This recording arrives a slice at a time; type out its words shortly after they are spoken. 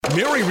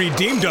Mary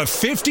redeemed a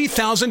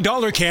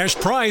 $50,000 cash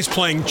prize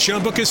playing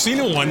Chumba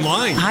Casino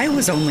online. I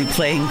was only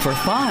playing for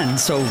fun,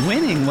 so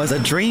winning was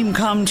a dream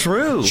come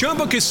true.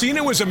 Chumba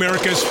Casino is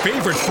America's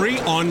favorite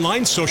free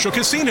online social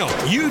casino.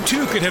 You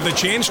too could have the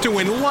chance to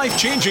win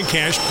life-changing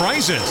cash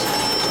prizes.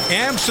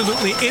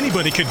 Absolutely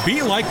anybody could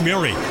be like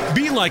Mary.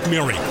 Be like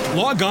Mary.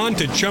 Log on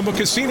to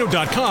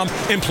ChumbaCasino.com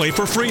and play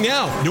for free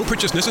now. No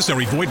purchase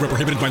necessary. Void where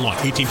prohibited by law.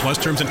 18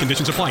 plus terms and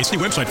conditions apply. See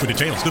website for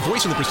details. The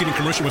voice in the preceding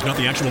commercial was not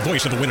the actual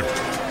voice of the winner.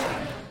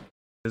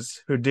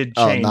 Who did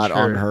change not her.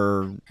 On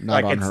her. Not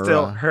like on it's her.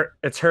 Still her.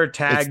 It's her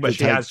tag, but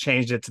she has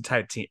changed it to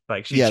type T.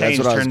 Like she changed that's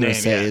what I was her gonna name.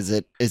 say. Yeah.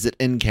 Is it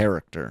in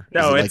character?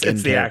 No, it's the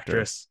character?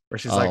 Actress where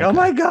she's like, okay. "Oh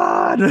my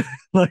god,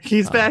 like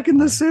he's back in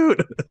the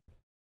suit."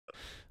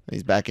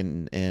 He's back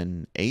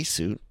in a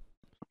suit.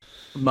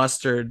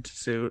 Mustard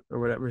suit or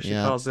whatever she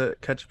calls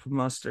it. Ketchup and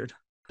mustard.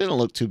 Didn't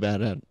look too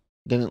bad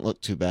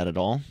at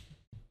all.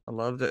 I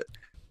loved it.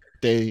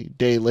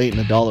 Day late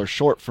and $1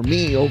 short for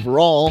me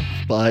overall,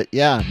 but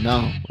yeah,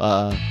 no.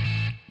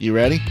 You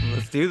ready?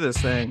 Let's do this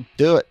thing.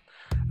 Do it.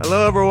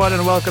 Hello, everyone,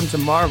 and welcome to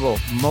Marvel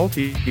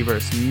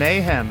Multiverse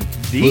Mayhem.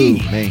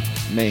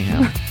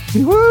 Mayhem.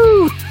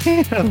 Woo!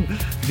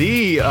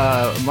 The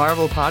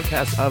Marvel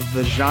podcast of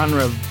the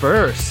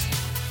Genreverse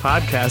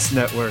podcast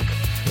network.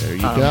 There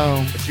you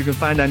go. Which you can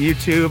find on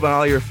YouTube, on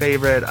all your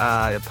favorite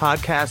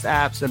podcast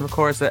apps, and of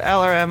course at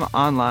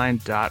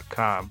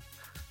lrmonline.com.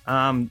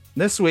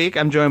 This week,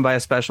 I'm joined by a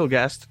special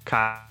guest,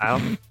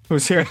 Kyle,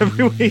 who's here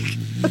every week.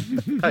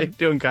 How you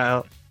doing,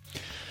 Kyle?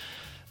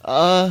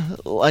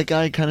 Like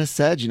I kind of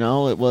said,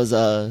 it was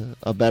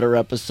a better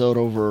episode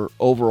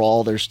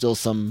overall. There's still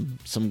some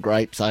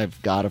gripes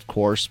I've got, of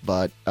course,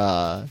 but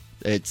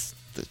it's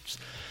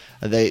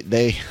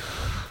they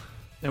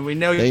and we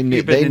know they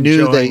knew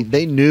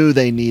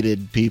they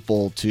needed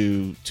people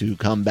to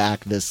come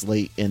back this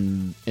late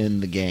in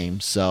the game.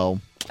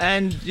 So.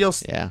 And you'll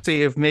see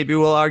if maybe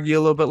we'll argue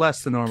a little bit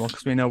less than normal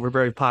because we know we're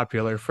very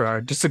popular for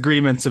our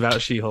disagreements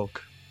about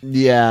She-Hulk.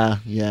 Yeah,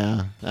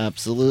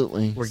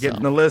 absolutely. We're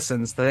getting the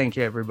listens. Thank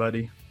you,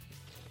 everybody.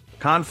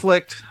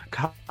 Conflict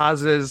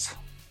causes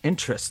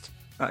interest,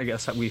 I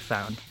guess, that we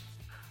found.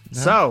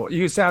 Yeah. So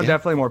you sound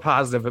definitely more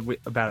positive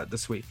about it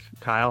this week,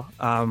 Kyle.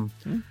 By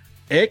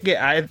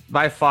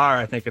far,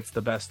 I think it's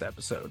the best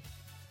episode.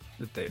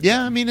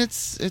 I mean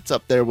it's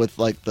up there with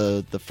like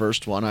the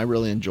first one. I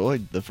really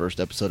enjoyed the first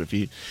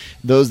episode.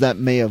 Those that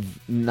may have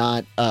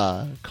not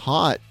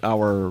caught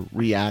our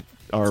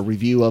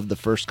review of the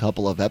first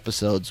couple of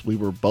episodes, we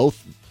were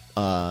both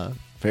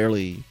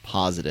fairly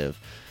positive.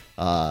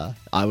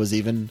 I was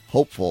even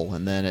hopeful,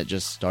 and then it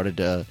just started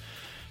to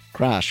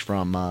crash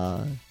from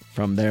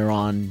there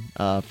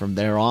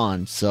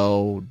on.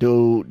 So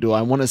do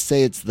I want to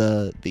say it's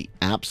the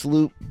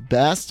absolute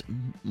best?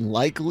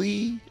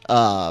 Likely,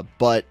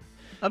 but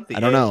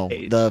I don't know.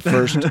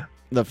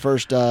 The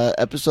first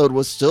episode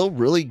was still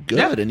really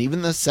good, and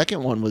even the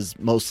second one was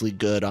mostly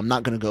good. I'm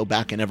not going to go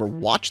back and ever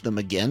watch them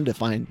again to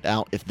find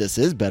out if this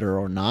is better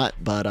or not.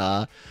 But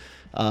I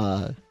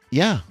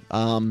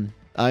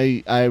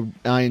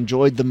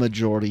enjoyed the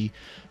majority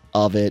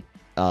of it.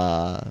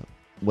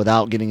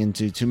 Without getting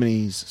into too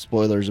many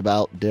spoilers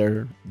about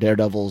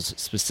Daredevil's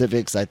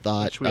specifics, I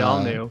thought which we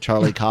all knew.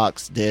 Charlie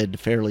Cox did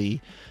fairly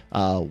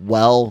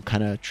well,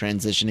 kind of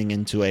transitioning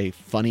into a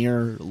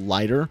funnier,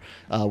 lighter.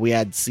 We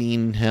had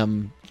seen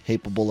him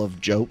capable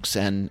of jokes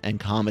and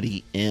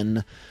comedy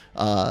in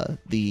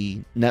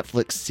the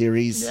Netflix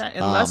series. Yeah,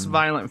 in less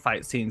violent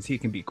fight scenes, he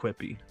can be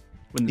quippy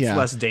when it's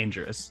less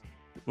dangerous.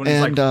 When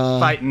it's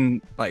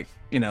fighting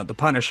the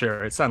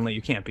Punisher, suddenly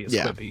you can't be as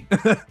quippy.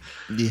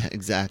 Yeah,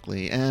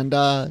 exactly. And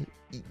I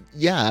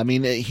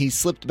mean, he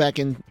slipped back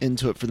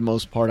into it for the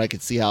most part. I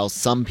could see how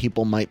some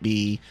people might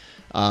be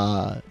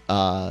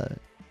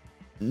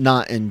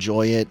not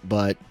enjoy it,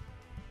 but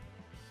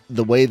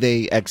the way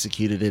they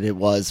executed it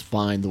was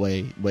fine. The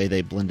way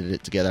they blended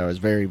it together, I was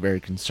very, very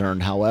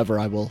concerned. However,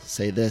 I will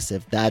say this: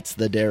 if that's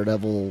the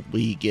Daredevil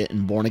we get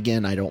in Born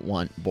Again, I don't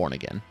want Born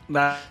Again.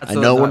 I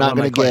know we're not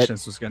going to get.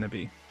 Was going to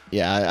be.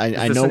 Yeah,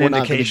 I know we're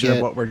not going to get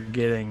of what we're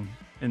getting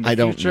in the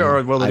future,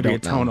 or will there be a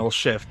tonal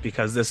shift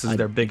because this is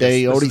their biggest,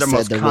 this is their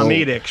most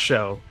comedic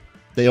show.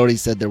 They already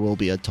said there will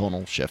be a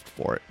tonal shift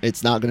for it.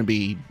 It's not going to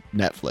be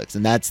Netflix,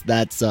 and that's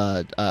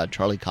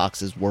Charlie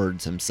Cox's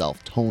words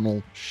himself.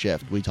 Tonal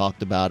shift. We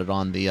talked about it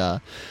on the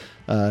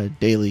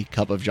Daily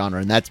Cup of Genre,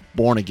 and that's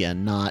Born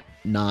Again, not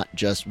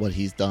just what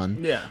he's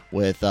done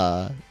with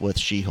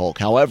She-Hulk.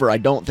 However, I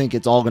don't think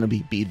it's all going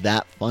to be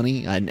that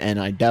funny, and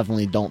I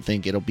definitely don't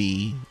think it'll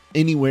be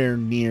anywhere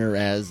near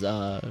as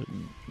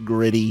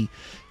gritty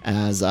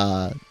as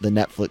the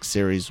Netflix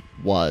series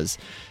was.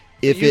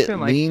 If it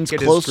leans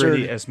closer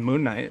as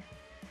Moon Knight,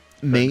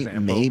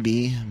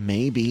 maybe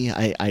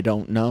I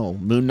don't know.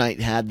 Moon Knight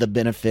had the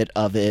benefit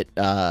of it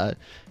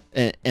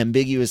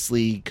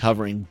ambiguously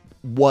covering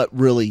what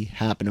really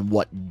happened and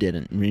what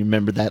didn't.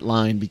 Remember that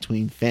line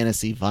between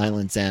fantasy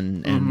violence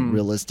and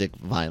realistic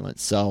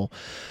violence. So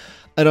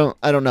I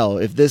don't know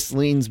if this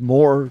leans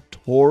more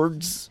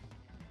towards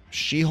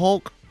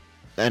She-Hulk.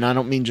 and I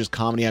don't mean just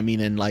comedy, I mean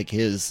in like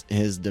his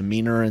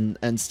demeanor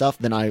and stuff,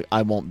 then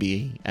I won't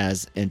be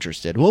as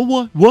interested.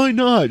 Well, why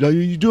not?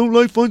 You don't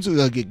like fun?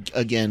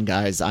 Again,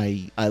 guys,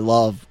 I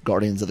love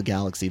Guardians of the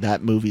Galaxy.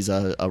 That movie's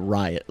a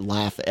riot.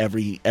 Laugh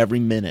every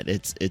minute.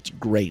 It's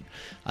great.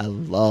 I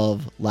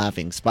love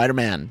laughing.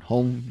 Spider-Man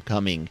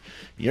Homecoming.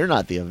 You're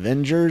not the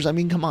Avengers. I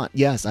mean, come on.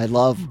 Yes, I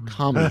love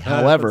comedy.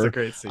 However,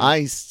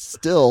 I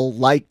still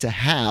like to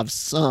have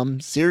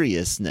some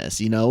seriousness.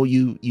 You know,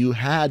 you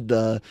had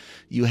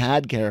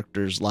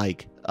characters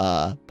like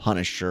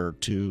Punisher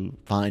to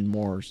find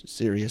more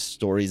serious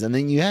stories, and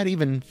then you had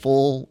even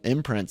full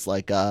imprints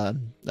like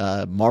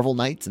Marvel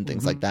Knights and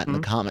things like that in the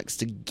comics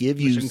to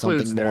give you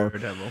something more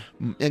Daredevil.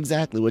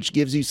 Exactly, which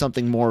gives you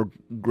something more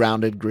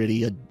grounded,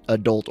 gritty,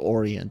 adult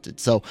oriented.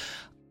 So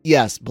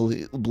yes,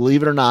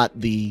 believe it or not,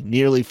 the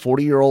nearly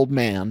 40-year-old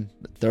man,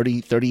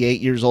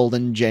 38 years old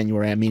in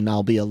January, I mean,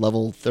 I'll be a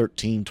level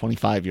 13,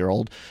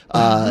 25-year-old,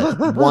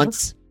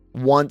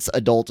 wants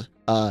adult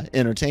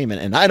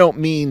entertainment. And I don't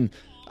mean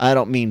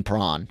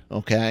prawn,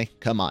 okay?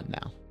 Come on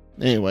now.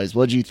 Anyways,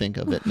 what'd you think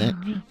of it, Nick?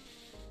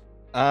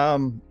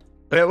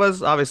 It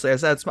was, obviously,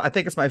 I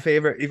think it's my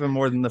favorite, even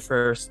more than the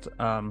first.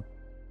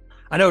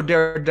 I know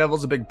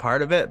Daredevil's a big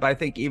part of it, but I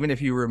think even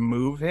if you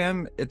remove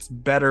him, it's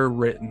better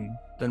written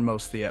than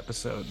most of the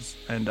episodes.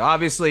 And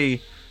obviously,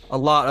 a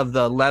lot of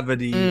the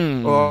levity,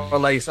 or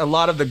like a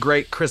lot of the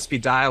great crispy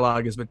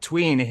dialogue is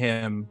between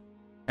him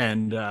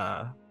and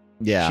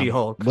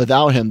She-Hulk.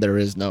 Without him, there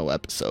is no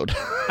episode.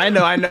 I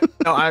know.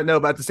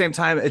 But at the same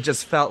time, it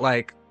just felt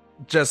like,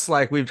 just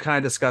like we've kind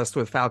of discussed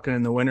with Falcon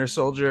and the Winter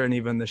Soldier, and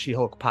even the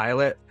She-Hulk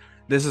pilot.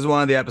 This is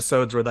one of the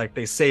episodes where like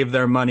they saved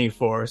their money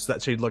for, so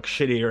that she'd look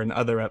shittier in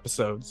other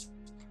episodes.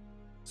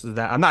 So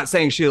that, I'm not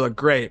saying she looked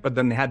great, but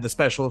then they had the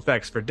special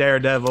effects for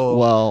Daredevil.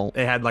 Well,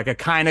 they had like a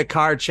kind of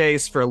car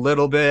chase for a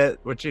little bit,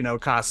 which, you know,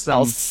 cost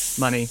some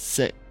money.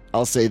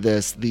 I'll say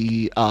this: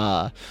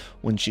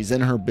 when she's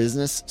in her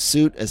business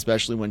suit,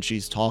 especially when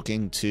she's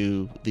talking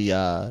to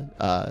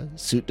the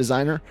suit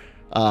designer,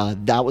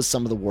 that was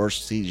some of the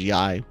worst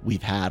CGI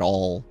we've had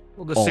all.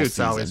 Well, the all suit's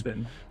season. always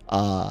been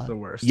the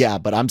worst. Yeah,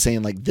 but I'm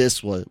saying like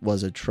this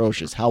was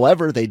atrocious.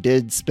 However, they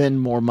did spend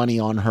more money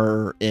on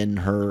her in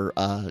her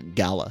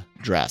gala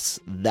dress.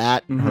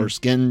 That her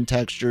skin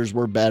textures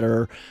were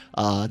better,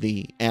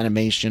 the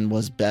animation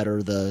was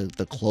better,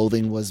 the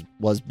clothing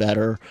was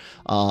better.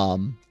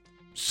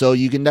 So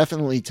you can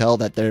definitely tell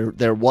that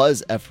there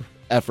was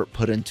effort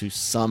put into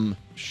some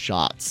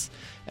shots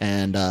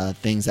and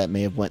things that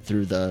may have went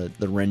through the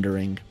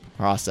rendering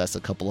process a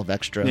couple of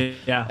extra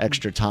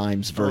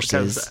times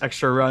versus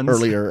extra runs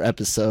earlier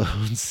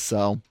episodes.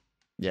 So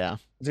yeah.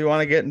 Do you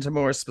want to get into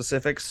more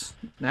specifics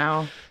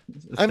now?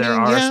 There's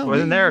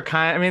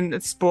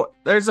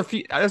a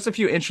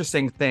few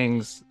interesting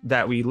things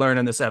that we learn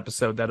in this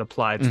episode that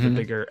apply to the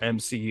bigger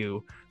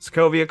MCU.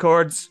 Sokovia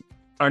Accords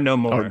are no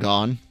more. Are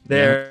gone.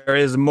 There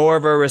is more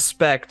of a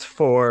respect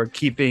for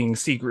keeping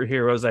secret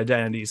heroes'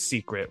 identities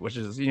secret, which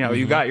is, you know,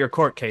 you got your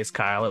court case,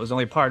 Kyle. It was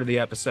only part of the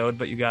episode,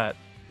 but you got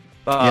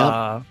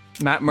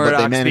Matt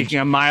Murdock speaking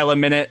a mile a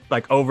minute,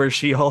 like over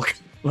She-Hulk.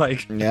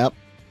 Like, yep.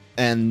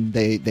 And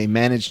they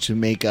managed to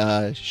make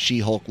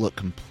She-Hulk look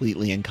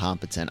completely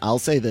incompetent. I'll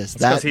say this: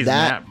 that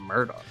Matt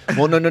Murdock.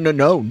 Well, no,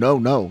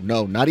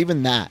 not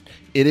even that.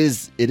 It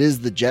is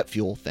the jet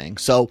fuel thing.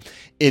 So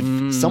if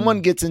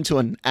someone gets into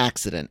an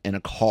accident in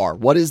a car,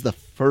 what is the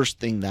first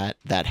thing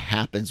that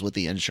happens with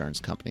the insurance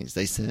companies?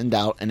 They send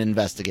out an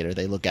investigator.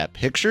 They look at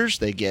pictures.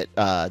 They get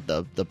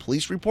the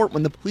police report.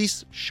 When the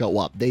police show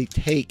up, they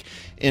take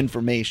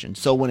information.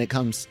 So when it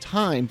comes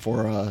time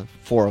for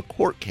a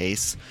court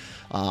case,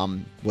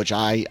 which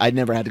I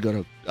never had to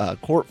go to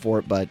court for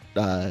it, but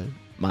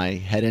my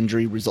head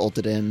injury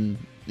resulted in,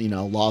 you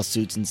know,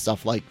 lawsuits and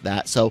stuff like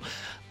that. So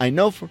I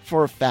know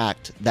for a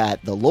fact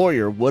that the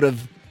lawyer would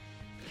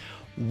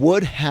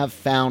have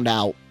found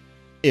out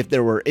if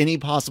there were any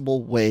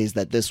possible ways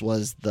that this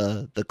was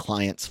the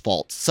client's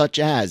fault, such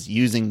as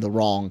using the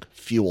wrong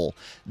fuel.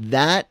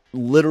 That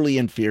literally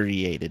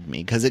infuriated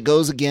me, because it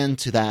goes again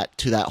to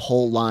that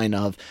whole line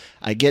of,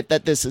 I get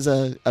that this is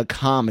a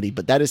comedy,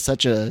 but that is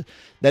such a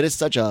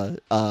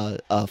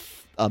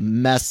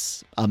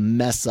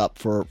mess up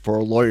for a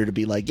lawyer to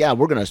be like, yeah,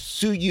 we're gonna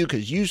sue you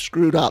because you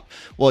screwed up.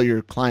 Well,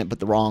 your client put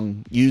the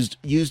wrong used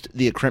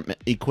the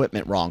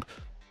equipment wrong.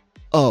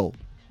 Oh,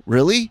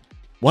 really?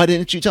 Why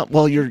didn't you tell?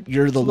 Well, you're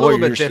the lawyer. A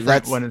little bit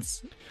different when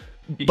it's.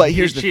 But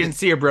here's the thing. You didn't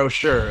see a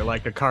brochure,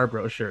 like a car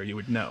brochure. You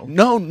would know.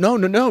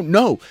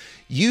 No.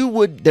 You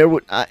would. There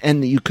would,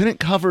 and you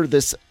couldn't cover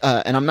this.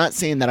 And I'm not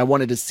saying that I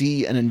wanted to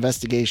see an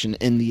investigation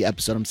in the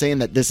episode. I'm saying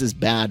that this is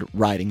bad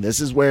writing.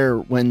 This is where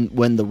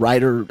when the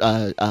writer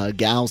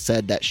gal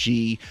said that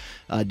she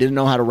didn't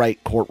know how to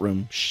write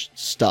courtroom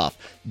stuff.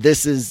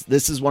 This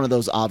is one of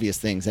those obvious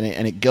things,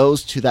 and it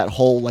goes to that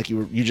whole, like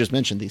you just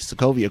mentioned, the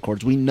Sokovia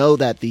Accords. We know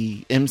that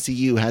the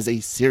MCU has a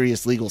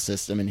serious legal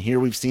system, and here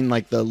we've seen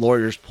like the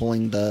lawyers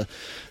pulling the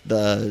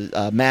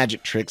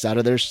magic tricks out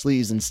of their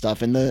sleeves and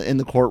stuff in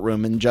the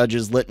courtroom, and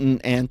judges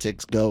letting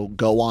antics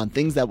go on,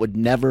 things that would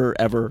never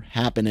ever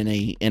happen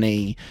in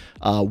a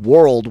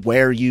world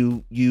where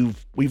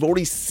we've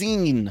already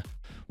seen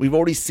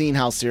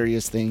how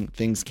serious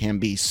things can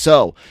be.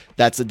 So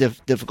that's a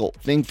difficult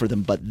thing for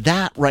them. But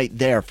that right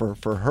there, for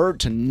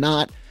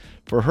that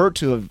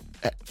to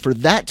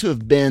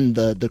have been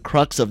the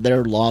crux of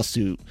their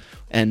lawsuit,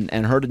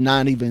 and her to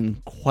not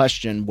even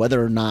question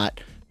whether or not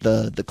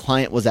the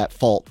client was at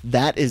fault,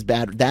 that is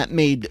bad. That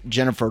made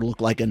Jennifer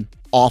look like an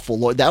awful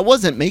lawyer. That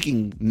wasn't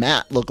making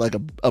Matt look like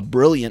a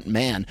brilliant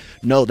man.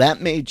 No,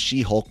 that made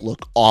She-Hulk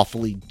look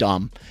awfully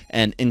dumb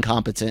and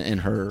incompetent in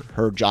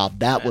her job.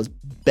 That was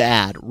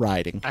bad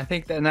writing. I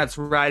think that's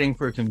writing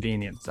for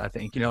convenience. I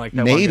think, like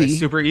that maybe one guy's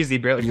super easy,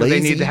 because they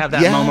need to have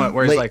that moment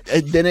where it's like,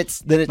 then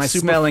it's my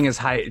super, smelling is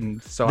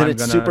heightened, so then I'm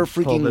it's gonna super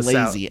freaking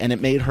lazy out. And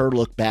it made her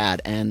look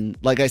bad. And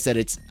like I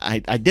said, I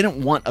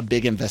didn't want a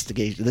big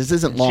investigation. This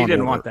isn't Law She and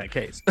didn't Order. Want that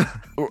case.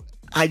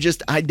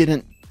 I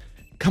didn't.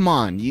 Come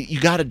on, you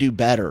got to do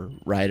better,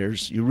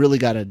 writers. You really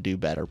got to do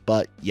better.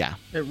 But yeah,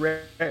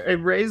 it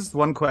raised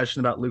one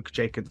question about Luke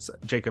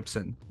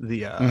Jacobson,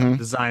 the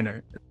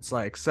designer. It's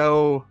like,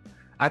 so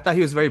I thought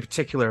he was very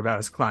particular about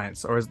his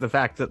clients, or is the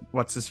fact that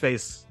what's his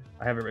face?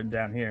 I have it written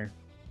down here.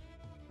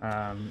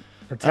 Patello,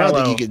 I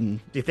don't think you can.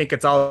 Do you think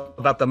it's all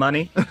about the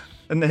money?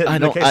 I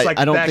don't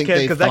think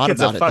they thought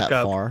about it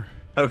that far.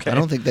 Okay, I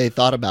don't think they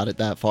thought about it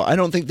that far. I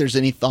don't think there's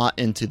any thought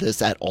into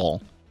this at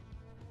all.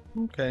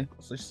 Okay,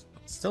 so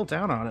still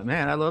down on it,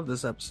 man. I love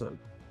this episode.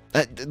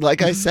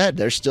 Like I said,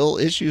 there's still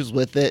issues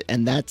with it,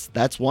 and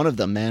that's one of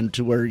them, man.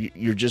 To where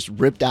you're just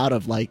ripped out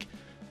of like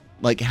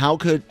how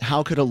could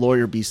a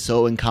lawyer be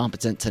so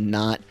incompetent to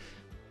not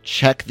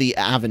check the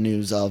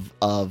avenues of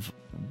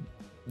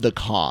the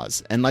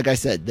cause? And like I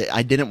said,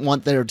 I didn't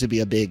want there to be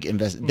a big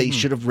They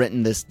should have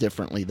written this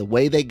differently. The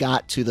way they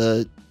got to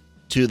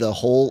the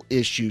whole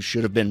issue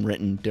should have been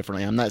written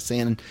differently. I'm not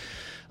saying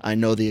I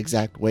know the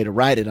exact way to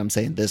write it. I'm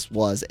saying this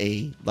was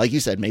like you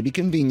said, maybe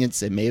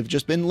convenience. It may have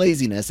just been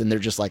laziness, and they're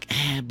just like,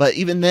 But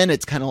even then,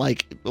 it's kind of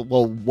like,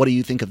 well, what do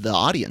you think of the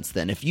audience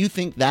then? If you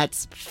think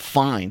that's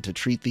fine to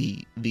treat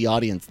the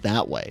audience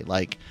that way,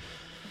 like,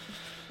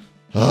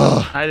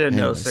 I didn't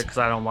notice it because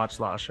I don't watch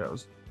law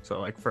shows. So,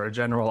 like, for a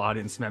general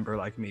audience member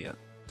like me, I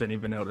didn't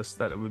even notice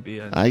that it would be.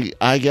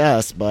 I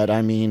guess, but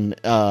I mean,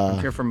 I'm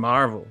here for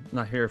Marvel,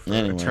 not here for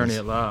Attorney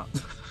at Law.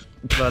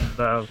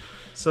 But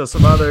so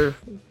some other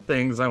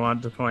things I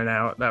wanted to point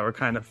out that were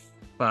kind of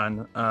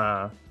fun.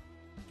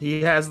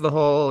 He has the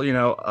whole,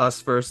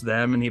 us versus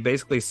them, and he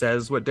basically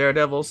says what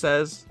Daredevil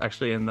says,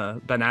 actually, in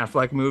the Ben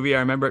Affleck movie. I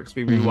remember because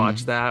we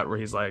rewatched that, where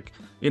he's like,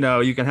 you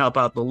can help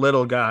out the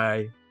little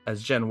guy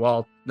as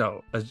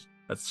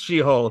as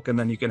She-Hulk, and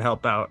then you can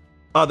help out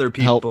other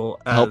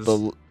people help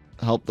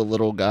the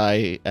little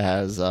guy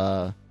as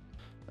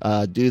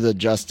do the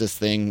justice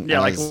thing.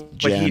 Yeah, like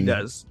what he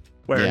does.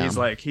 Where he's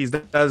like, he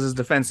does his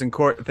defense in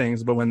court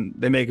things, but when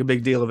they make a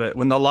big deal of it,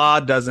 when the law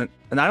doesn't,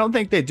 and I don't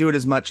think they do it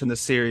as much in the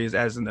series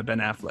as in the Ben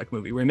Affleck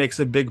movie, where he makes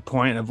a big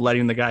point of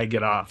letting the guy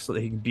get off so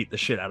that he can beat the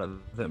shit out of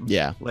him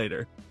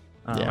later.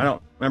 I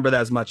don't remember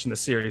that as much in the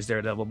series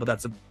Daredevil, but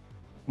that's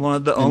one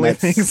of the only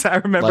things I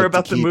remember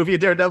about the movie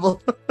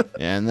Daredevil.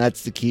 And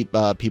that's to keep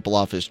people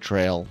off his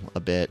trail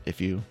a bit,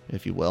 if you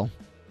will.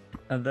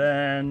 And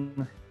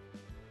then,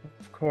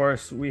 of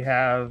course, we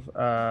have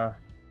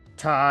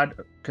Todd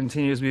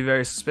continues to be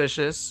very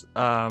suspicious,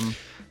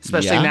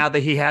 especially now that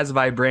he has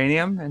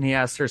vibranium, and he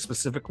asked her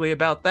specifically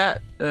about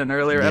that in an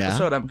earlier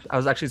episode. I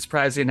was actually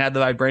surprised he didn't have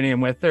the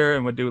vibranium with her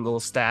and would do a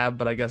little stab,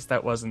 but I guess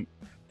that wasn't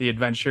the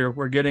adventure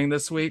we're getting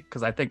this week,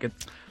 because I think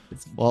it's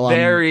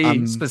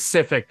very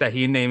specific that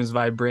he names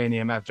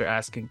vibranium after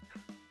asking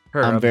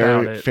her I'm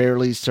about it.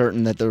 fairly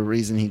certain that the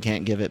reason he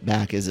can't give it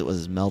back is it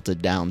was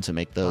melted down to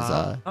make those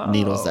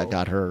needles that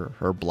got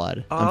her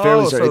blood. I'm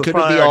fairly certain. It could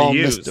be all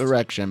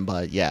misdirection,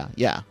 but yeah.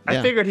 I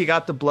figured he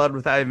got the blood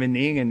without even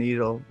needing a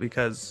needle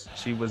because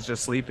she was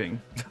just sleeping.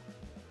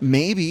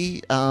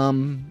 Maybe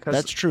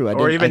that's true.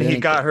 He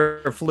got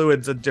her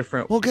fluids a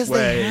different way. Well, because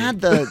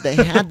they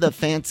had the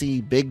fancy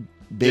big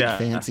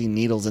fancy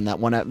needles in that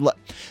one.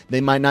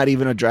 They might not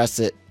even address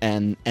it,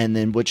 and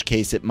in which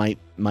case it might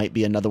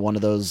be another one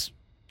of those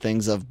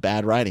things of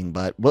bad writing.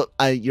 But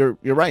you're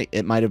right.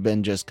 It might have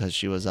been just because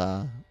she was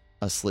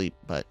asleep.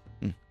 But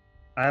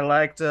I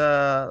liked.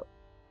 I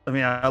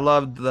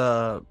loved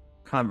the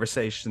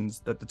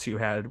conversations that the two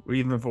had,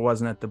 even if it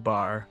wasn't at the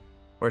bar,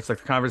 where it's like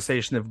the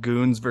conversation of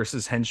goons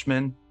versus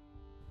henchmen,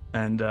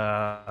 and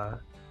I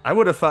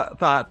would have thought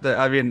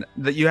that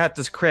that you have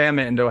to cram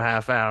it into a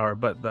half hour,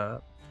 but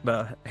the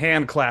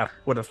hand clap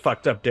would have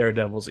fucked up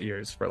Daredevil's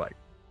ears for like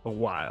a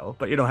while,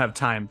 but you don't have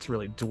time to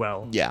really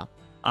dwell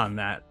on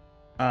that.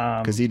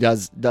 because he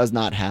does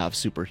not have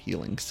super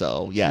healing.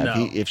 So yeah,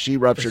 No. if she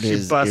ruptured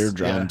his busts-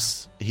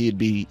 eardrums, he'd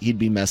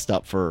be messed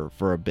up for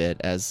a bit.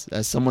 As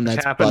someone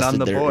that's happened on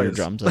busted The their Boys.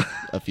 eardrums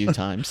a few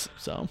times.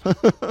 So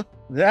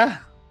Yeah,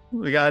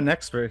 we got an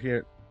expert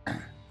here.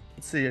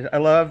 Let's see. I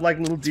love like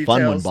little it's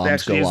fun when details. They bombs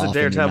actually go use the off and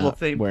you're Daredevil not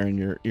theme. wearing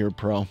your ear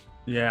pro.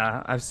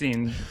 Yeah, I've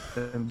seen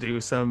them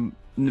do some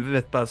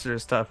Mythbuster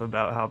stuff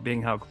about how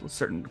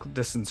certain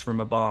distance from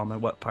a bomb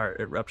and what part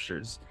it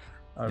ruptures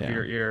of Yeah.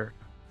 your ear.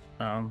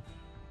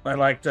 I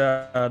liked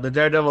the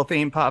Daredevil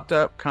theme popped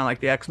up, kind of like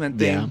the X-Men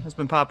theme Yeah. has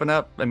been popping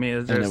up. I mean,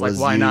 And there's it like, was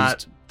why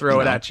not used, throw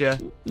you it know, at you a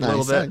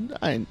Nice. little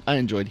bit? I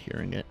enjoyed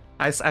hearing it.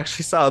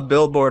 Actually saw a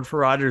billboard for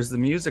Rogers the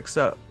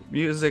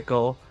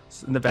musical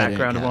in the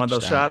background of one of catch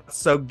those that. shots.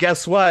 So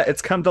guess what?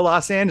 It's come to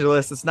Los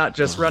Angeles. It's not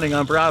just running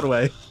on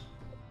Broadway.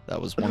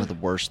 That was one of the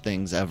worst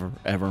things ever.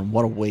 And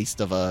what a waste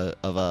of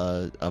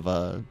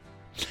a.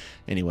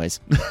 Anyways,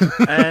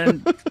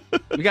 And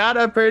we got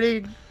a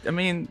pretty. I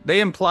mean,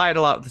 they implied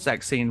a lot with the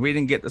sex scene. We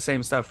didn't get the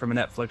same stuff from a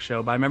Netflix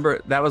show, but I remember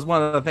that was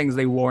one of the things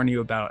they warn you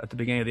about at the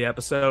beginning of the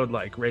episode,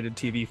 like rated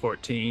TV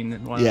 14.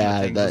 And one of the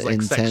yeah, things the was, like,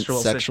 intense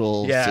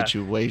sexual yeah,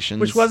 situations,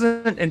 which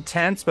wasn't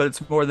intense, but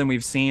it's more than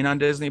we've seen on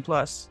Disney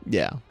Plus.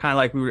 yeah. Kind of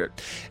like we were.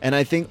 And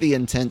I think the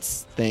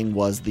intense thing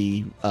was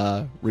the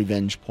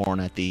revenge porn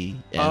at the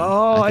end.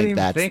 Oh, I think didn't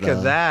that's think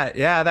of that.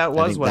 Yeah, that I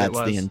was think what that's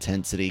it was. the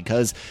intensity,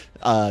 because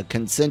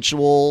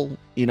consensual,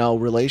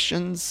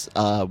 relations,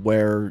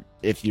 where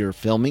if you're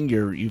filming,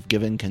 you've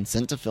given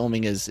consent to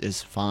filming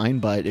is fine,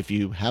 but if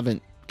you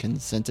haven't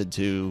consented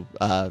to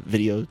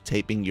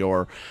videotaping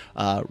your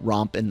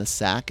romp in the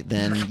sack,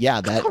 then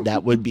yeah,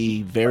 that would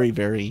be very,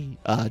 very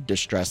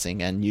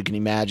distressing. And you can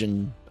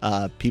imagine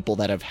people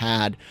that have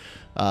had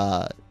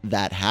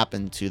that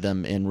happen to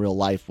them in real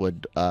life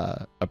would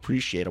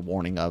appreciate a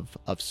warning of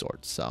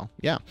sorts. So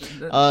yeah,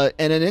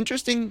 and an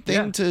interesting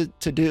thing to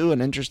do, an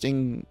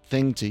interesting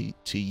thing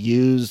to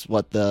use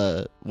what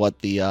the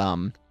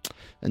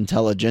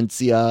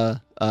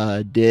intelligentsia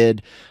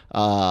did.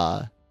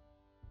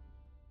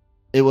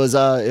 It was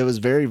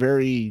very,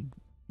 very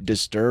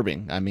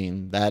disturbing. I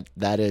mean,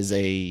 that is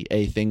a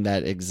thing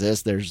that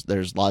exists.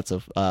 There's lots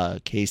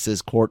of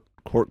cases, court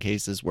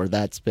cases where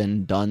that's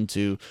been done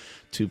to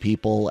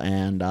people,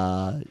 and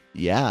I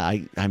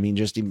mean,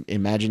 just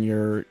imagine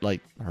your,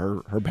 like,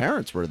 her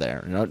parents were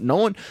there. No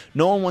one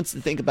wants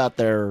to think about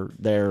their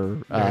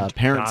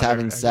parents daughter,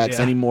 having sex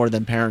any more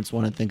than parents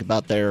want to think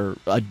about their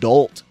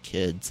adult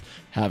kids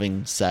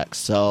having sex.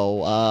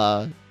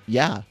 So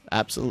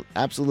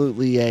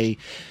absolutely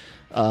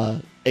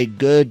a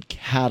good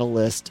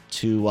catalyst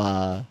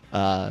to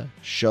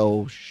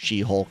show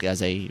She-Hulk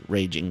as a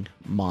raging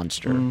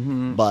monster.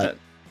 Mm-hmm. But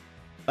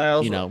I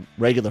also,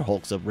 regular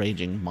Hulk's a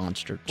raging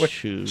monster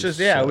too.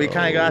 we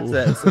kind of got to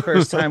that. It's the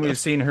first time we've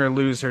seen her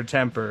lose her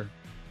temper.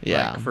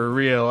 Yeah, like, for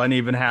real, and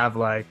even have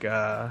like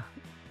Department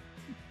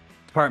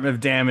of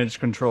Damage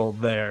control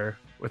there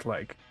with,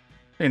 like,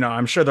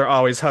 I'm sure they're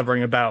always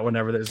hovering about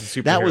whenever there's a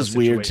superhero that was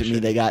weird to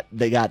situation. me.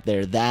 They got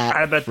there that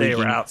I bet they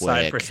were freaking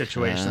outside quick. for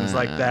situations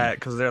like that,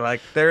 because they're like,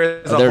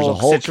 there's there's a a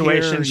Hulk Hulk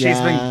situation. here, She's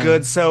yeah, been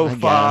good so I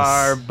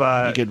far, guess.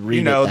 but You could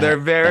read it they're that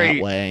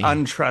very way.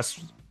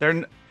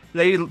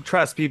 They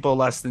trust people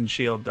less than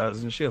Shield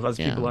does, and Shield has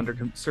Yeah. people under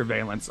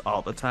surveillance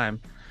all the time.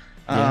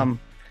 Yeah.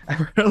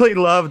 I really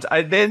loved.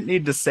 I didn't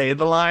need to say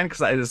the line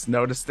because I just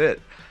noticed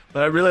it,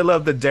 but I really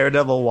loved the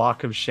Daredevil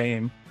walk of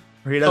shame,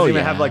 where he doesn't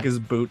even have, like, his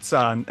boots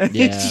on. And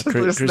he Yeah, just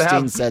lives to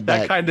Christine have said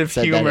that kind of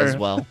said humor that as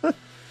well.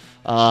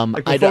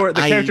 Like, before,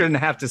 the character didn't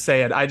have to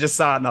say it. I just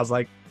saw it and I was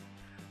like,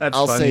 "That's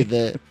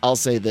funny." I'll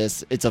say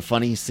this. It's a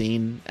funny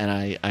scene, and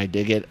I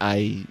dig it.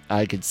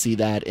 I could see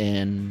that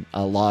in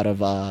a lot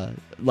of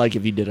like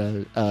if you did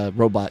a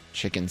Robot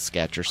Chicken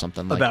sketch or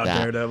something like about that.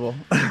 Daredevil.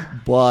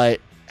 But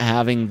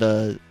having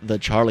the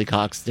Charlie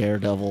Cox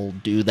Daredevil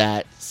do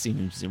that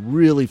seems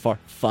really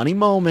funny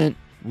moment.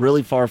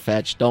 Really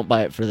far-fetched. Don't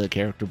buy it for the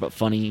character, but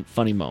funny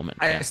moment.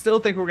 I still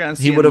think we're gonna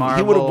see. He would have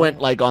Marvel. went,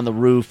 like, on the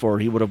roof, or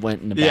he would have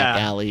went in the back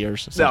alley or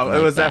something. No, it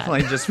like was that.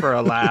 definitely just for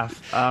a laugh.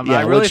 Yeah,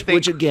 I really think,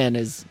 which again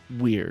is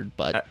weird,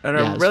 but and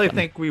yeah, I it's really funny.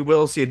 think we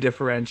will see a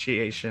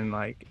differentiation.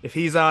 Like, if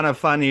he's on a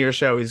funnier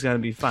show, he's gonna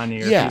be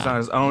funnier. Yeah, If he's on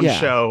his own yeah.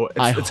 show,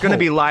 I it's gonna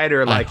be hope.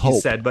 lighter, I like you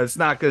hope. said, but it's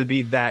not gonna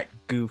be that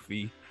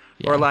goofy.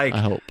 Yeah, Or, like, I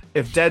hope.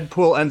 if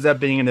Deadpool ends up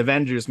being an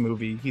Avengers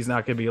movie, he's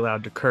not going to be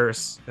allowed to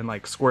curse and,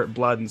 like, squirt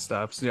blood and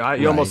stuff. So you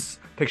Right. almost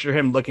picture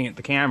him looking at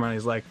the camera and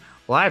he's like,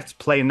 "Well, I have to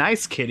play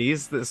nice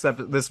kitties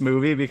this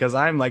movie because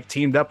I'm, like,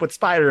 teamed up with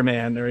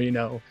Spider-Man," or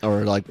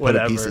Or, like, put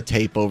a piece whatever. of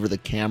tape over the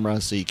camera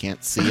so you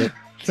can't see it.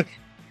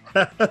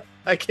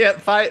 I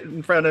can't fight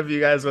in front of you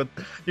guys with.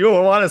 You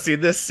won't want to see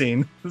this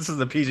scene. This is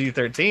a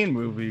PG-13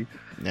 movie.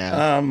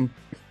 Yeah.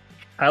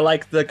 I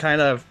like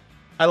the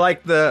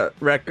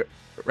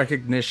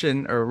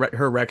recognition, or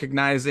her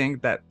recognizing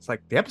that it's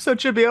like the episode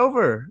should be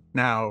over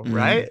now, Mhm.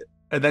 right?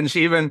 And then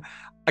she even,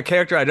 a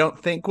character I don't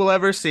think we'll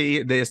ever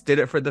see, they just did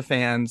it for the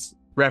fans,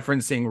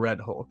 referencing Red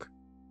Hulk,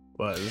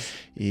 was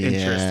Yeah,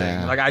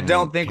 interesting. Like, I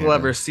don't think we'll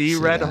ever see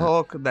Red that.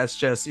 Hulk. That's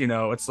just,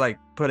 it's like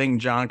putting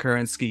John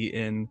Krasinski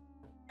in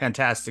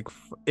as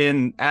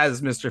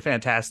Mr.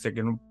 Fantastic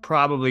in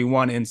probably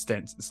one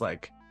instance. It's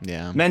like,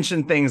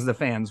 mention things the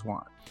fans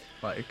want.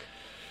 Like,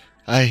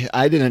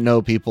 I didn't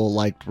know people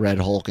liked Red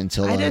Hulk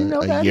until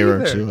a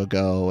year or two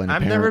ago, and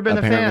I've never been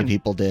a fan. Apparently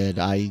people did.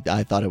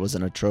 I thought it was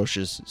an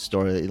atrocious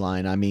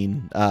storyline. I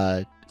mean,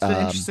 it's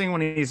been interesting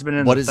when he's been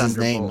in what the is his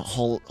name?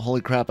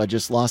 Holy crap, I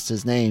just lost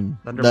his name.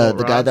 Thunderbolt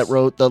The guy that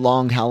wrote The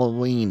Long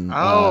Halloween.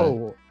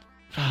 Yeah,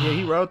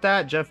 he wrote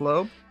that, Jeff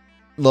Loeb.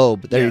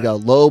 There you go.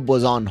 Loeb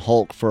was on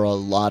Hulk for a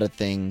lot of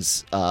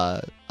things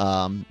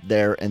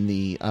there in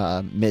the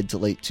mid to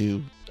late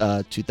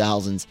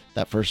 2000s,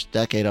 that first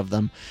decade of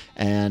them.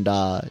 And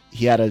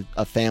he had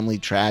a family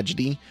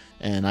tragedy,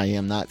 and I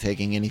am not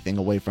taking anything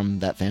away from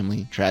that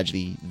family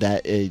tragedy,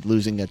 that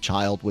losing a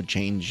child would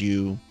change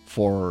you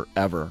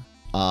forever.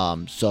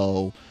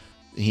 So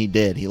he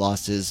did. He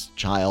lost his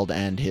child,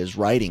 and his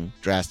writing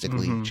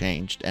drastically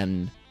changed,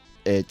 and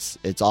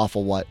it's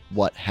awful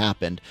what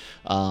happened.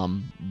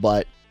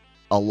 But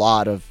a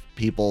lot of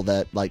people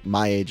that, like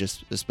my age,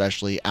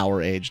 especially our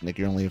age, Nick,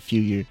 you're only a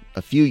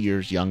few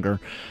years younger.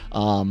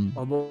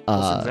 Almost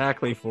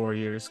exactly 4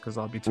 years, because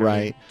I'll be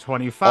turning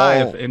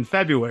 25 in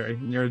February,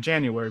 and you're a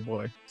January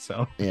boy.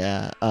 So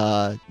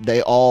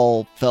they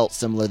all felt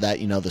similar, that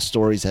the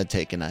stories had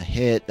taken a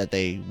hit, that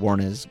they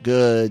weren't as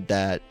good,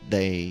 that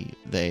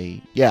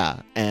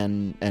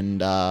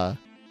and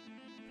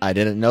I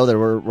didn't know there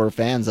were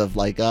fans of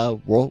like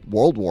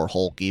World War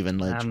Hulk even,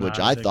 which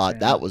I thought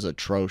that was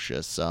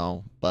atrocious.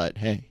 So, but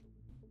hey,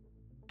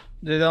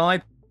 the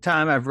only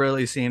time I've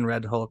really seen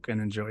Red Hulk and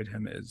enjoyed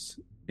him is,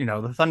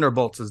 the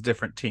Thunderbolts is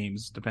different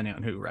teams depending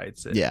on who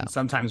writes it. Yeah. And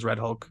sometimes Red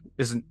Hulk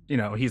isn't,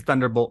 he's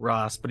Thunderbolt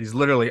Ross, but he's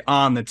literally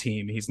on the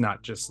team. He's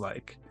not just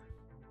like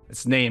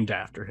it's named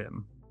after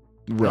him.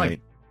 Right.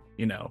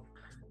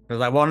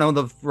 Because one of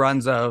the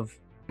runs of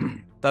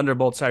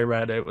Thunderbolts I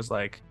read, it was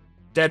like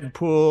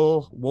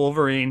Deadpool,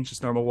 Wolverine,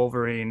 just normal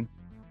Wolverine,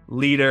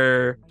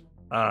 Leader,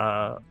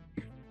 I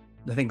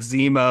think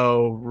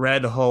Zemo,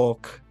 Red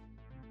Hulk,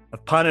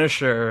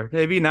 Punisher,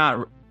 maybe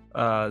not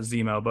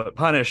Zemo, but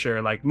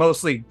Punisher, like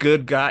mostly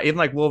good guy. Even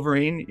like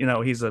Wolverine,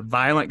 he's a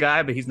violent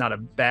guy, but he's not a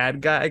bad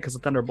guy, because the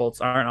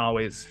Thunderbolts aren't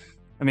always.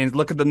 I mean,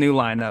 look at the new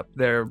lineup.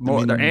 They're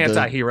they're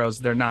anti-heroes.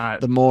 They're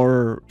not. The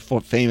more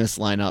famous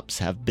lineups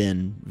have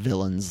been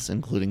villains,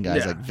 including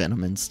guys like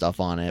Venom and stuff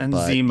on it. And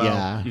Of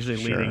Zemo usually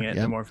leading it.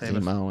 Yep, the more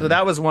famous. So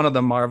that was one of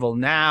the Marvel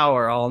Now,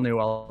 or all new,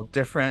 all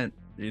different.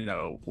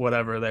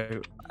 Whatever they.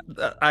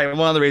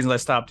 One of the reasons I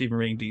stopped even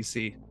reading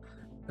DC,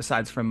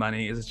 aside from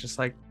money, is it's just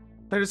like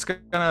they're just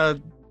gonna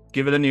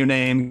give it a new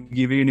name,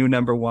 give you a new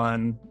number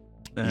one,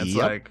 and it's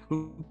like,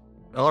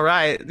 all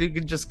right, you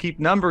can just keep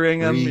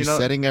numbering them.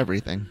 Resetting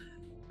everything.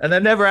 And they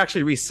never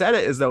actually reset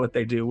it, is that what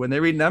they do? When they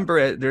renumber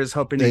it, they're just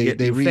hoping to get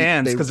new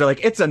fans, because they're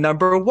like, it's a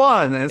number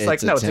one. And it's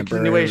like, no, it's a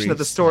continuation of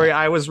the story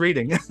I was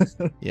reading.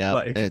 Yeah,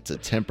 it's a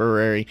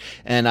temporary.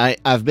 And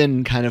I've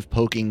been kind of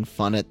poking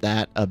fun at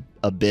that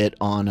a bit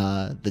on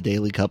the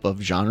Daily Cup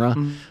of Genre,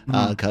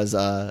 because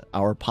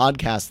our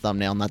podcast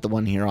thumbnail, not the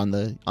one here on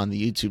the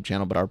YouTube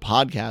channel, but our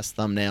podcast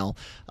thumbnail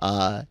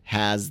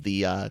has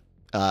the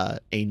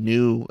a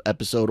new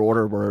episode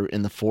order. We're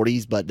in the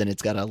 40s, but then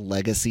it's got a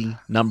legacy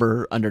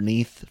number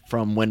underneath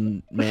from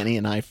when Manny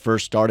and I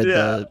first started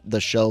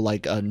the show,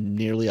 like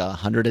nearly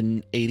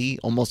 180,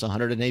 almost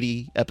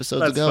 180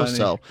 episodes ago. Funny.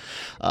 So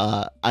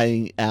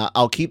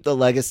I'll keep the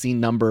legacy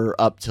number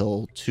up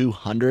till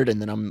 200,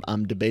 and then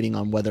I'm debating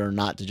on whether or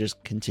not to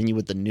just continue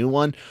with the new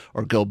one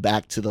or go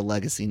back to the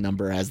legacy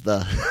number as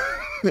the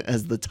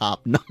as the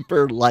top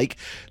number, like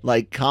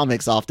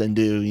comics often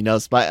do.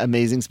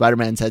 Amazing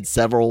Spider-Man's had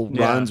several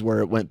runs where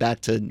it went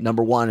back to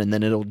number one, and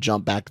then it'll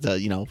jump back to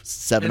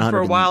 700. And for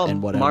a while,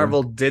 and whatever.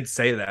 Marvel did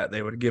say that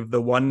they would give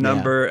the one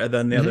number and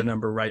then the other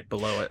number right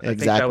below it. I exactly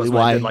think that was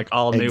why they did, like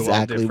all new,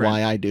 exactly all different.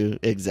 why I do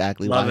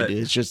exactly Love why it. I do.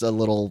 It's just a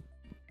little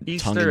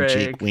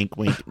tongue-in-cheek, wink,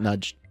 wink,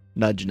 nudge,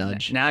 nudge,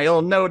 nudge. Now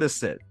you'll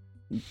notice it.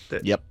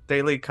 Yep.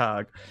 Daily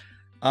Cog.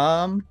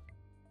 And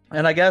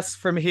I guess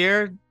from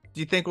here, do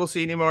you think we'll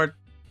see any more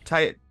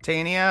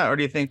Titania, or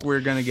do you think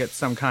we're going to get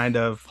some kind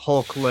of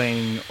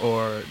Hulkling,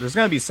 or there's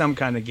going to be some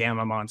kind of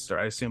Gamma monster,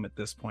 I assume, at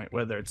this point,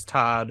 whether it's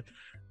Todd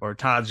or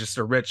Todd's just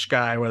a rich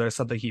guy, whether it's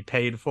something he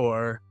paid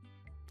for.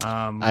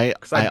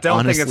 Because I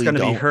don't think it's going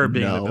to be her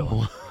being the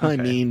villain. Okay. I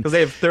mean, because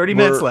they have 30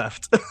 minutes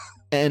left.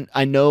 And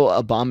I know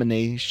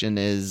Abomination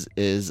is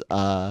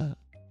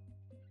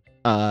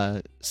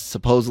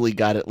supposedly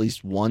got at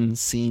least one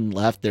scene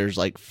left. There's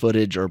like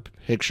footage or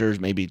pictures,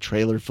 maybe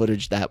trailer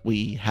footage that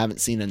we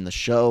haven't seen in the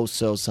show.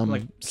 So some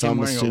wearing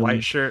assume a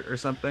white shirt or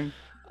something.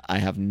 I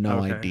have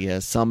no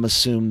idea. Some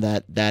assume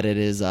that it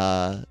is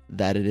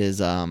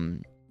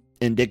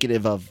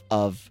indicative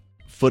of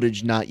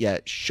footage not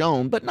yet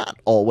shown, but not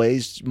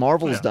always.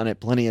 Marvel's done it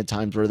plenty of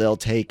times where they'll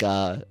take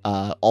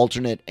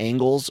alternate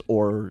angles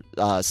or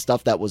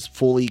stuff that was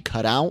fully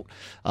cut out,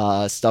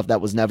 stuff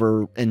that was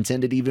never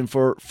intended even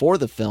for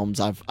the films.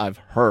 I've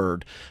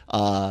heard,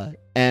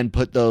 and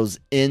put those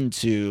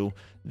into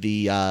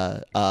the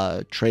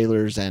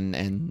trailers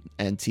and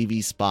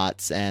TV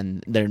spots,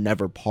 and they're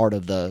never part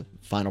of the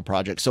final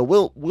project. So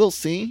we'll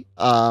see.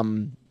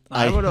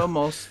 I would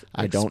almost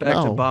expect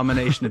know.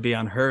 Abomination to be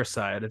on her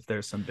side if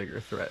there's some bigger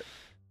threat.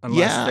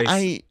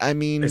 Unless I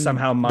mean, they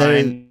somehow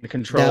mind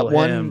control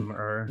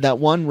him. That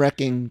one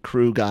Wrecking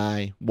Crew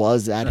guy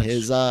was at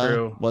his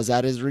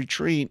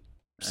retreat.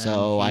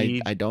 So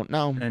I don't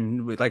know.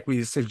 And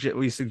we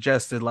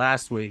suggested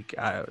last week,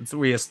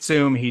 we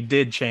assume he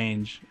did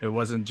change. It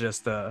wasn't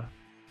just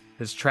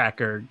his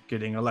tracker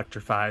getting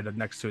electrified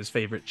next to his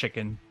favorite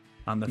chicken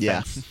on the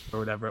fence or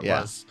whatever it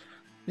was.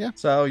 Yeah.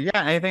 So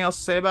anything else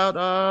to say about?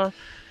 I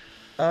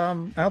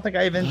don't think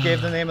I even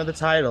gave the name of the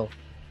title.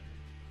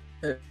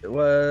 It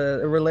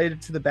was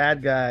related to the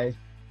bad guy,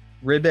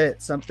 Ribbit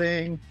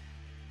something.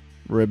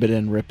 Ribbit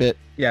and Rip It.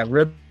 Yeah,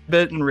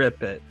 Ribbit and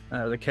Rip It.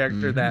 The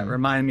character that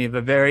reminded me of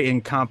a very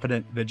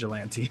incompetent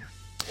vigilante.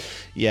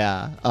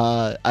 Yeah,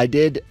 I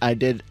did. I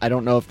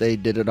don't know if they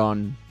did it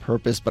on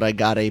purpose, but I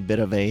got a bit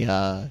of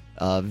a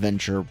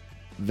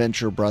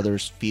Venture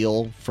Brothers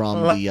feel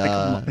from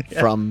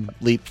from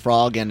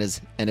Leapfrog and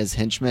his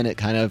henchmen. It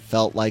kind of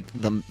felt like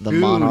the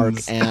Monarch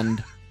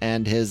and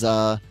his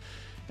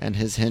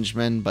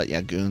henchmen, but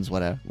yeah, goons,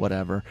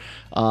 whatever.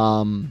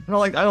 I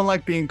don't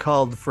like being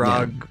called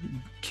frog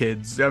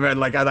kids. I mean, I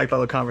like the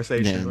whole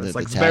conversation. It's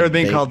like better than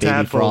being called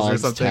tadpoles or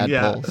something.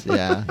 Tadpoles.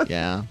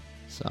 Yeah.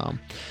 So.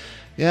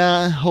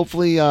 Yeah,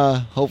 hopefully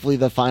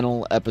the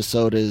final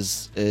episode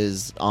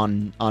is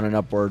on an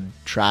upward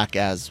track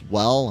as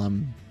well.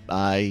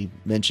 I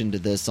mentioned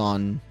this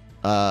on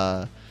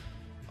our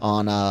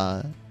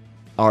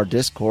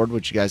Discord,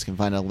 which you guys can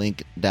find a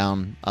link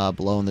down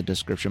below in the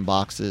description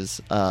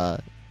boxes.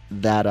 That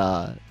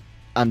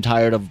I'm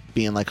tired of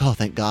being like, oh,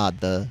 thank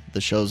God the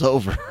show's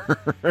over,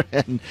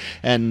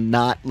 and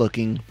not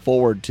looking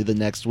forward to the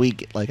next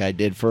week like I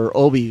did for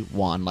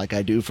Obi-Wan, like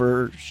I do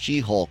for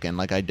She-Hulk, and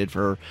like I did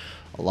for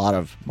a lot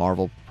of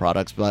Marvel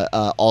products, but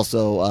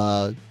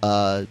also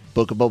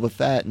Book of Boba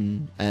Fett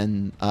and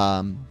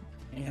Andor.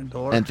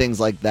 And things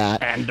like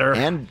that. Andor.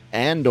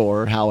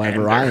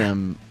 However,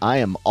 Andor. I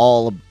am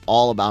all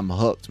about. I'm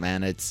hooked,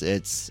 man. It's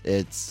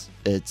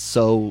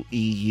so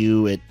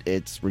EU.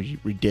 It's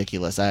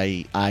ridiculous.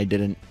 I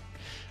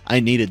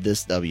needed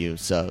this W.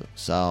 So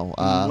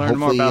learn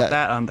more about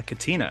that on the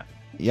Katina.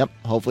 Yep.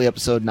 Hopefully,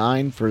 episode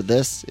 9 for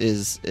this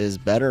is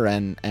better,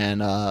 and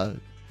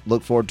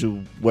look forward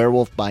to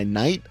Werewolf by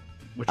Night,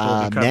 which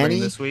we'll be covering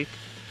this week.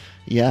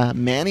 Yeah,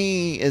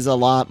 Manny is a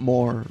lot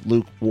more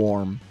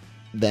lukewarm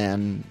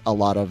than a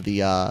lot of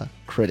the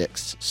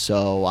critics,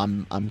 so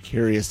I'm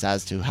curious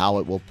as to how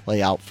it will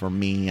play out for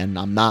me, and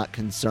I'm not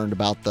concerned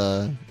about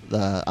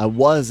I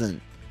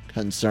wasn't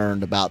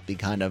concerned about the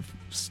kind of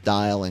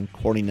style and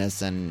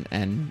corniness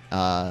and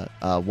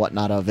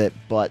whatnot of it,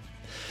 but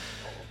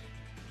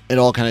it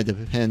all kind of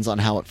depends on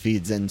how it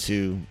feeds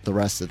into the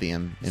rest of the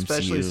MCU.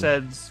 Especially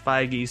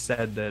Feige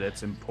said that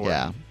it's important.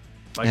 Yeah.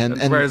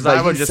 Whereas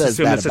I would just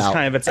assume this is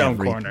kind of its own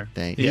corner.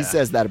 Yeah. He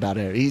says that about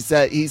it. He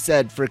said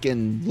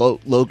freaking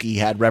Loki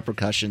had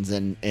repercussions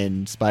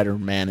in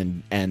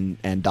Spider-Man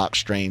and Doc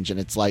Strange, and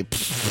it's like,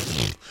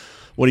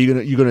 what are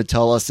you gonna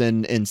tell us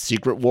in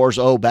Secret Wars?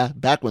 Oh,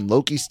 back when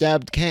Loki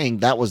stabbed Kang,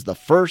 that was the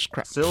first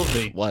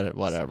Sylvie.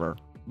 Whatever.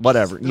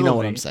 Sylvie. You know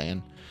what I'm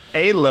saying?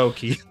 A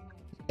Loki,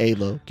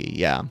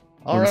 yeah.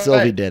 All and right.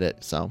 Sylvie did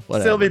it, so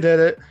whatever. Sylvie did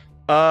it.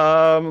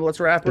 Let's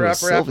wrap her up.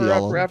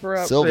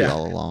 Sylvie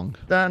all along.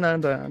 Dun,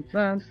 dun, dun,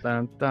 dun,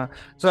 dun, dun.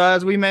 So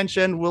as we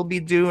mentioned, we'll be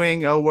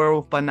doing a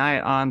Werewolf by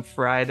Night on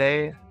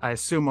Friday. I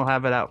assume we'll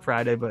have it out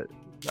Friday, but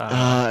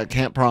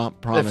can't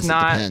promise. It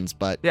depends,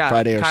 but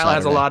Friday or Kyle Saturday.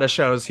 has a lot of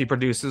shows he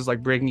produces,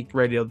 like Breaking Geek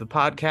Radio, the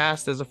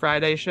podcast is a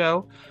Friday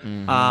show.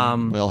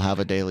 Mm-hmm. We'll have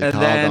a Daily Cog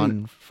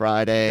on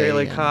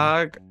Friday.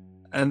 Cog.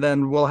 And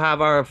then we'll have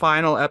our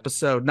final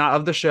episode, not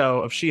of the show,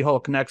 of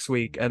She-Hulk next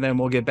week. And then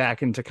we'll get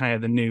back into kind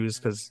of the news,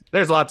 because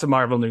there's lots of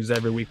Marvel news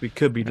every week we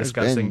could be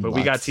discussing, but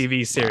we got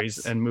TV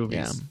series and movies.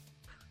 Yeah.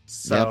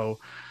 So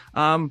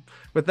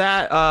with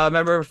that,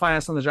 remember to find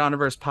us on the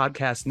Genreverse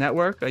Podcast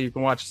Network. You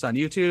can watch us on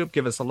YouTube,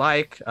 give us a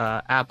like.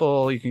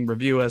 Apple, you can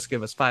review us,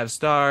 give us 5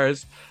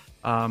 stars.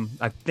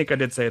 I think I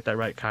did say it that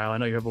right, Kyle. I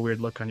know you have a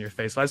weird look on your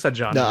face. I said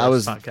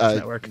Genreverse Podcast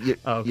Network.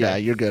 Okay. Yeah,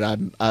 you're good. I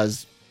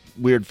was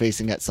weird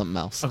facing at something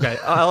else. Okay,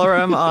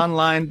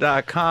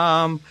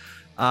 lrmonline.com.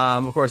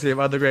 Of course, we have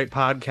other great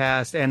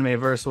podcasts,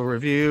 Animeversal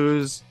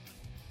reviews.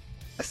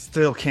 I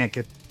still can't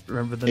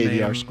remember the name.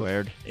 AVR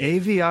Squared.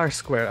 AVR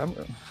Squared.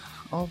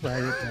 I'll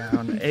write it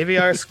down.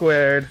 AVR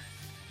Squared.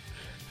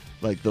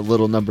 like the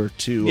little number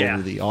 2 Yeah.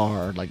 over the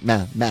R, like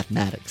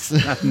mathematics.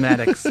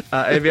 Mathematics.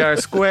 AVR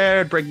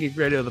Squared, Breaking Geek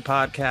Radio, the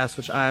podcast,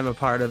 which I'm a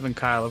part of, and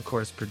Kyle, of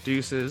course,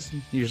 produces.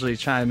 Usually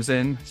chimes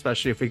in,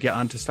 especially if we get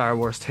onto Star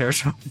Wars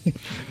territory.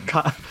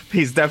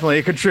 He's definitely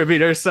a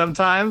contributor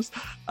sometimes.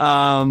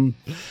 I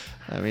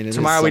mean, it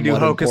Tomorrow is we do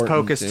somewhat Hocus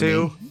important Pocus to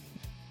too.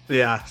 me.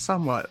 Yeah,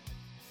 somewhat.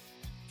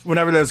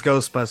 Whenever there's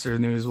Ghostbuster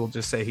news, we'll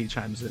just say he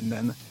chimes in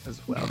then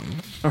as well,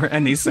 or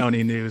any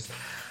Sony news.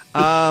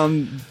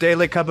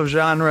 Daily Cup of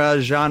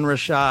Genre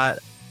Shot,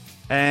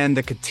 and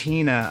the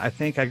Katina. I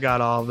think I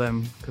got all of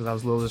them because I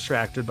was a little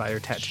distracted by your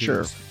tattoos.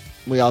 Sure.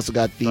 We also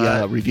got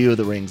the review of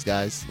the rings,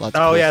 guys. Lots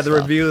of Oh cool yeah, the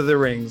stuff. review of the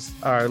rings,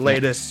 our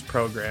latest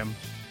program.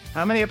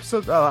 How many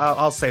episodes? Oh,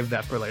 I'll save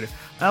that for later.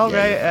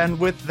 Okay, Yeah. and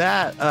with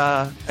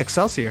that,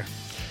 Excelsior.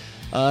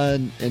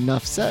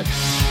 Enough said.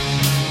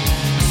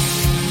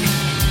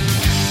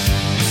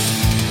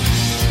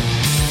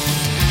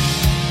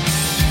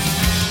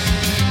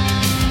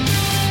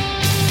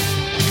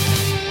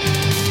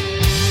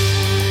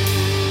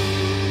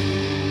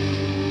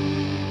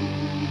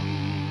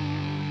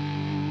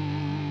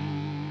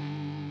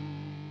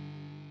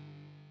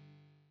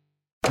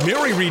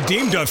 Mary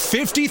redeemed a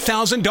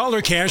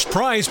 $50,000 cash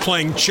prize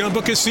playing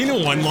Chumba Casino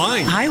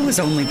online. I was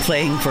only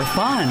playing for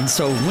fun,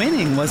 so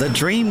winning was a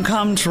dream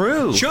come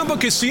true. Chumba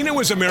Casino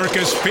is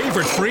America's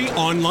favorite free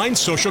online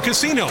social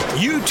casino.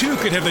 You too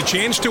could have the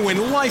chance to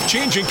win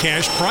life-changing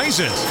cash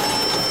prizes.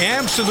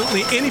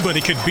 Absolutely anybody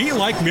could be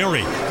like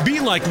Mary. Be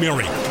like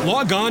Mary.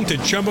 Log on to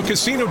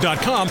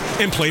ChumbaCasino.com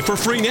and play for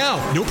free now.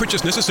 No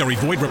purchase necessary.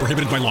 Void where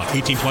prohibited by law.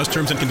 18 plus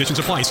terms and conditions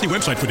apply. See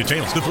website for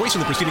details. The voice in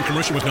the preceding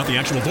commercial was not the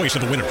actual voice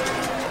of the winner.